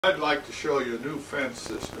I'd like to show you a new fence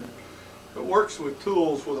system that works with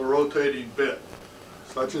tools with a rotating bit,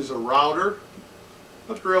 such as a router,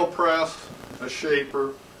 a drill press, a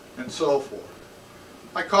shaper, and so forth.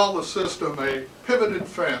 I call the system a pivoted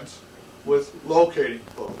fence with locating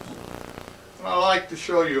posts. And I like to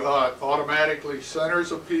show you how it automatically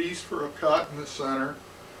centers a piece for a cut in the center,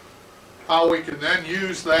 how we can then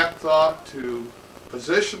use that thought to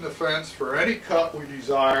position the fence for any cut we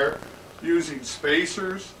desire using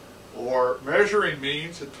spacers or measuring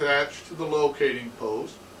means attached to the locating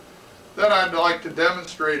post. Then I'd like to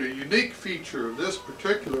demonstrate a unique feature of this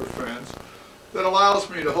particular fence that allows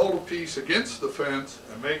me to hold a piece against the fence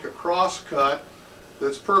and make a cross cut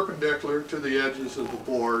that's perpendicular to the edges of the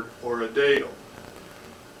board or a dado.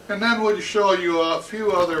 And then we'll show you a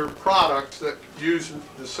few other products that use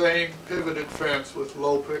the same pivoted fence with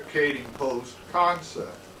locating post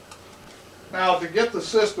concept. Now, to get the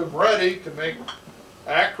system ready to make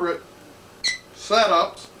accurate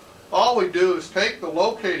setups, all we do is take the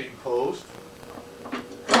locating post,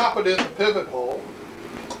 drop it in the pivot hole,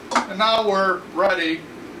 and now we're ready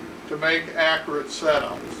to make accurate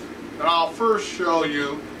setups. And I'll first show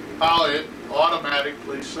you how it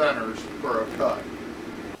automatically centers for a cut.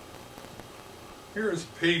 Here's a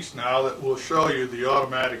piece now that will show you the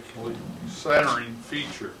automatically centering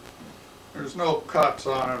feature. There's no cuts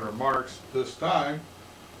on it or marks this time.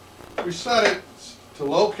 We set it to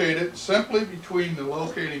locate it simply between the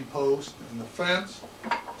locating post and the fence.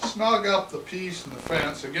 Snug up the piece and the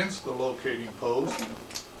fence against the locating post.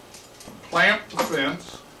 Clamp the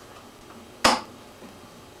fence.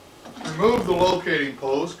 Remove the locating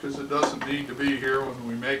post because it doesn't need to be here when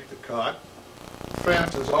we make the cut. The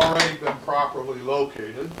fence has already been properly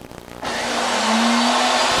located.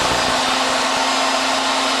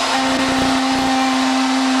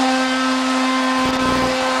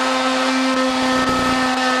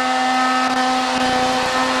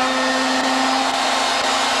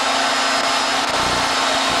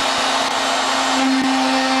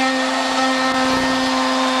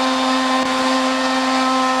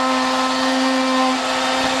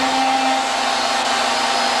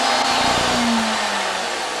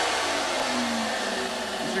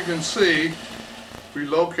 You can see we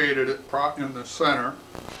located it in the center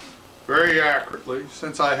very accurately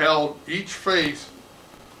since I held each face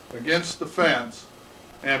against the fence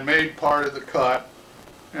and made part of the cut,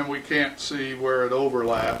 and we can't see where it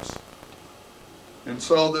overlaps, and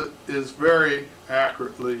so that is very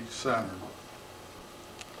accurately centered.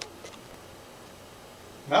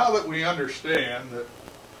 Now that we understand that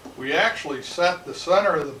we actually set the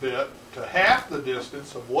center of the bit to half the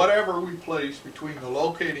distance of whatever we place between the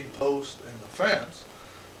locating post and the fence,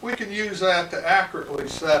 we can use that to accurately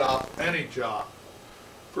set up any job.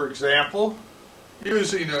 For example,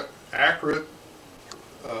 using an accurate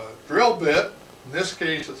drill bit, in this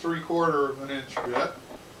case a 3/4 of an inch bit,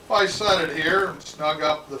 if I set it here and snug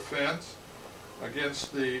up the fence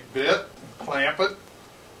against the bit and clamp it,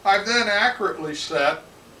 I've then accurately set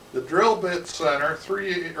the drill bit center,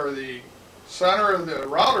 the center of the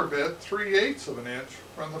router bit 3/8 of an inch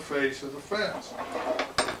from the face of the fence.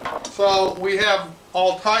 So we have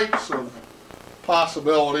all types of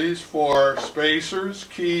possibilities for spacers,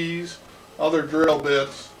 keys, other drill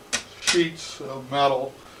bits, sheets of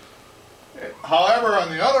metal. However, on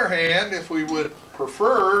the other hand, if we would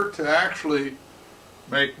prefer to actually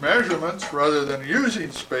make measurements rather than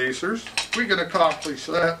using spacers, we can accomplish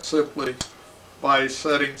that simply by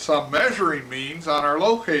setting some measuring means on our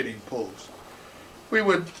locating post. We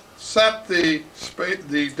would set the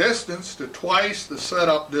distance to twice the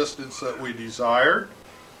setup distance that we desired,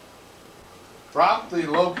 drop the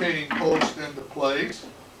locating post into place,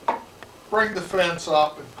 bring the fence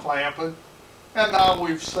up and clamp it, and now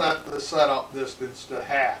we've set the setup distance to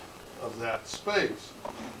half of that space.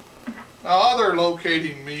 Now, other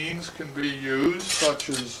locating means can be used, such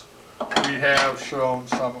as we have shown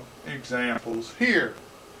some examples here.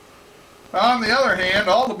 Now, on the other hand,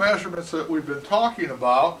 all the measurements that we've been talking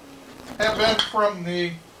about have been from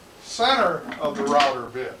the center of the router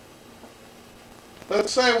bit.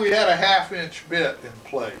 Let's say we had a 1/2 inch bit in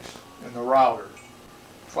place in the router.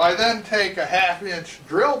 If I then take a 1/2 inch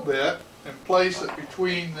drill bit and place it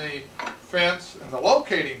between the fence and the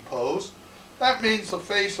locating post, that means the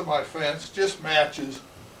face of my fence just matches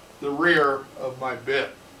the rear of my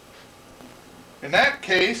bit. In that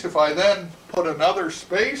case, if I then put another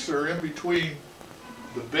spacer in between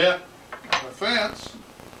the bit and the fence,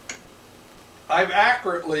 I've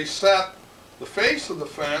accurately set the face of the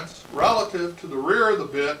fence relative to the rear of the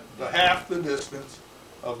bit to half the distance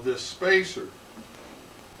of this spacer.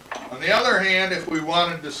 On the other hand, if we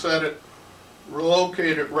wanted to set it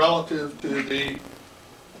locate it relative to the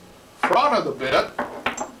front of the bit,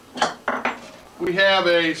 we have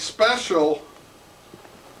a special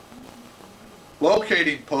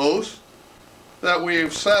locating post that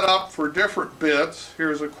we've set up for different bits.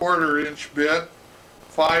 Here's a 1/4 inch bit,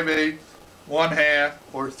 5/8, 1/2,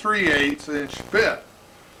 or 3/8 inch bit.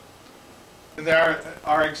 In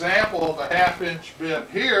our example of a 1/2 inch bit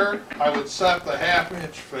here, I would set the 1/2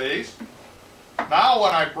 inch face. Now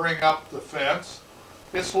when I bring up the fence,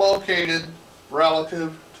 it's located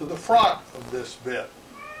relative to the front of this bit.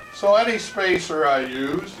 So any spacer I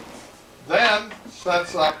use then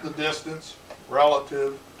sets up the distance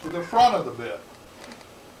relative to the front of the bit.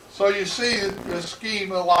 So you see, this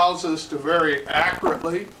scheme allows us to very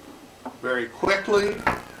accurately, very quickly,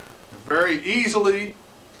 very easily,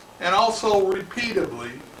 and also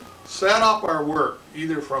repeatably set up our work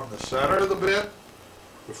either from the center of the bit,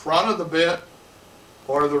 the front of the bit,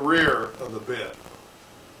 or the rear of the bit.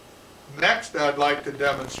 Next, I'd like to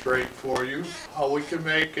demonstrate for you how we can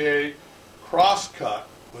make a cross-cut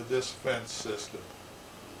with this fence system.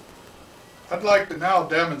 I'd like to now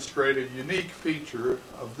demonstrate a unique feature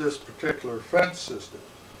of this particular fence system.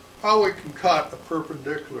 How we can cut a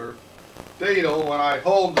perpendicular dado when I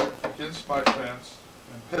hold it against my fence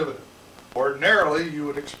and pivot it. Ordinarily, you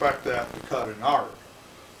would expect that to cut an arc.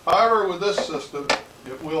 However, with this system,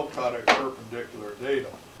 it will cut a perpendicular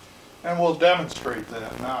dado. And we'll demonstrate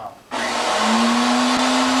that now.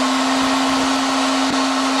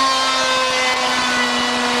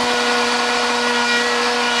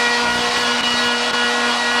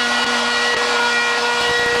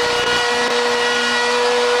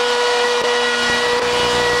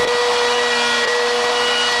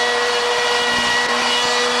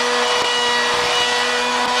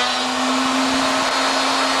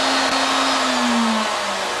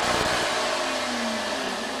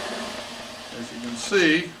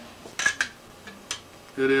 See,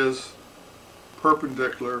 it is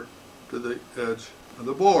perpendicular to the edge of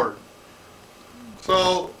the board.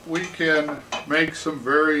 So we can make some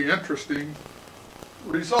very interesting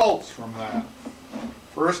results from that.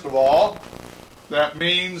 First of all, that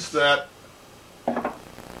means that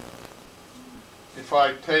if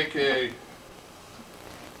I take a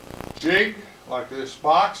jig like this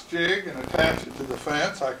box jig and attach it to the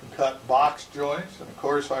fence, I can cut box joints, and of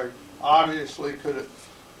course I obviously could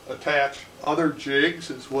attach other jigs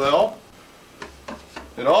as well.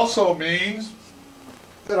 It also means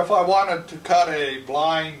that if I wanted to cut a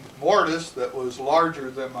blind mortise that was larger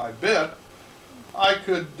than my bit, I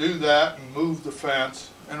could do that and move the fence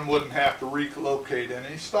and wouldn't have to relocate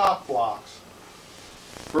any stop blocks.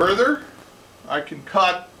 Further, I can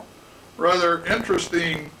cut rather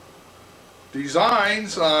interesting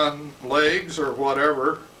designs on legs or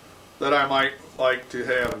whatever that I might like to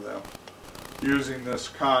have them using this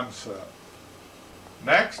concept.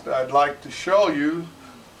 Next, I'd like to show you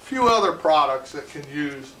a few other products that can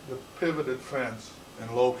use the pivoted fence and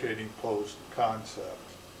locating post concept.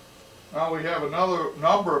 Now we have another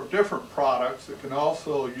number of different products that can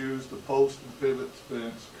also use the post and pivot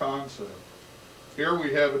fence concept. Here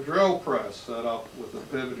we have a drill press set up with a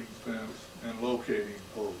pivoting fence and locating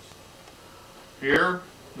post. Here,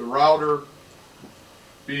 the router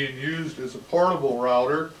being used as a portable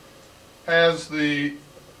router has a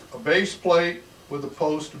base plate with a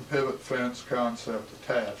post and pivot fence concept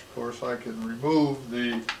attached. Of course, I can remove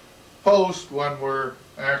the post when we're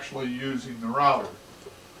actually using the router.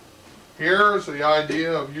 Here's the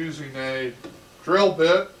idea of using a drill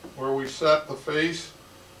bit where we set the face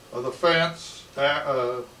of the fence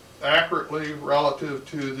accurately relative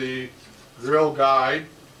to the drill guide.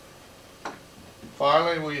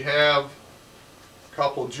 Finally, we have a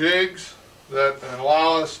couple jigs that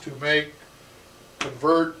allow us to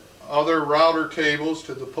convert other router tables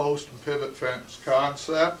to the post and pivot fence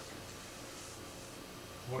concept.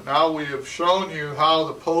 Now we have shown you how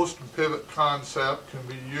the post and pivot concept can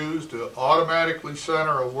be used to automatically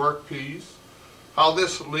center a workpiece, how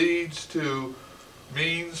this leads to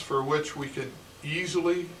means for which we can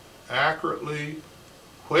easily, accurately,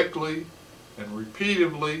 quickly, and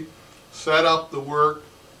repeatedly set up the work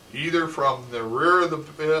either from the rear of the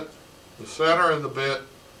bit, the center of the bit,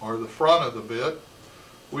 or the front of the bit.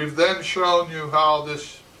 We've then shown you how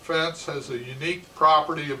this fence has a unique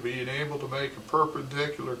property of being able to make a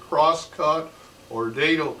perpendicular cross cut or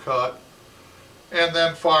dado cut, and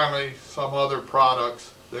then finally some other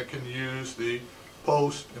products that can use the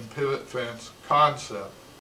post and pivot fence concept.